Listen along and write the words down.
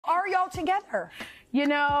are y'all together? You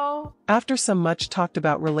know, after some much talked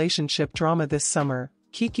about relationship drama this summer,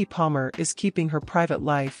 Keke Palmer is keeping her private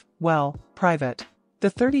life, well, private. The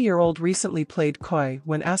 30-year-old recently played coy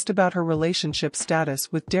when asked about her relationship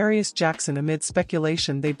status with Darius Jackson amid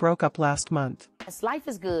speculation they broke up last month. life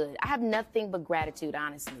is good. I have nothing but gratitude,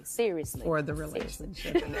 honestly. Seriously. For the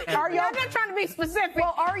relationship. Are y'all not trying to be specific?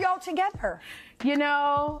 Well, are y'all together? You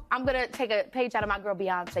know, I'm going to take a page out of my girl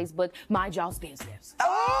Beyonce's book, Mind Y'all's Business.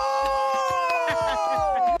 Oh!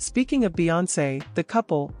 Speaking of Beyonce, the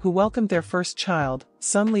couple, who welcomed their first child,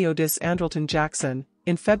 son Leodis Andrelton Jackson,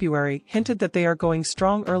 in February, hinted that they are going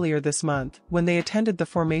strong earlier this month when they attended the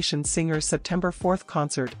Formation Singers' September 4th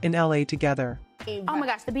concert in LA together. Oh my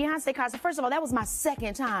gosh, the Beyonce concert. First of all, that was my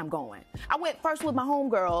second time going. I went first with my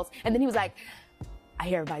homegirls, and then he was like, I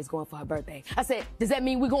hear everybody's going for her birthday. I said, does that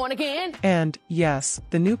mean we're going again? And, yes,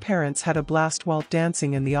 the new parents had a blast while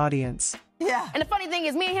dancing in the audience. Yeah. And the funny thing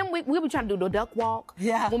is, me and him, we were trying to do the duck walk.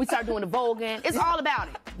 Yeah. When we started doing the voguing. It's all about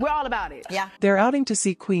it. We're all about it. Yeah. Their outing to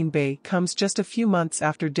see Queen Bey comes just a few months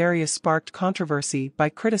after Darius sparked controversy by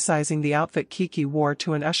criticizing the outfit Keke wore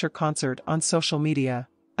to an Usher concert on social media.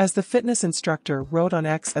 As the fitness instructor wrote on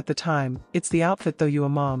X at the time, "It's the outfit though, you a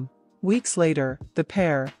mom." Weeks later, the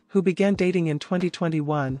pair, who began dating in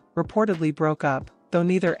 2021, reportedly broke up, though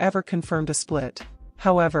neither ever confirmed a split.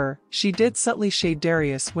 However, she did subtly shade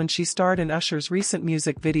Darius when she starred in Usher's recent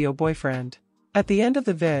music video Boyfriend. At the end of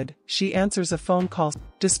the vid, she answers a phone call.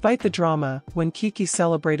 Despite the drama, when Keke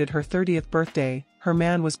celebrated her 30th birthday, her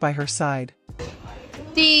man was by her side.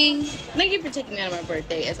 Ding! Thank you for taking me out of my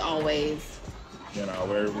birthday, as always. You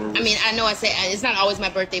know, I mean, I know I say it's not always my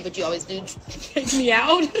birthday, but you always do take me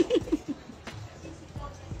out.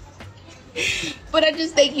 But I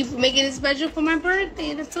just thank you for making it special for my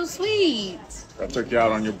birthday. That's so sweet. I took you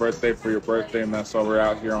out on your birthday for your birthday, and that's why we're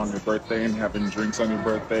out here on your birthday and having drinks on your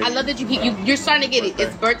birthday. I love that you're starting to get it.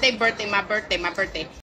 It's birthday, my birthday.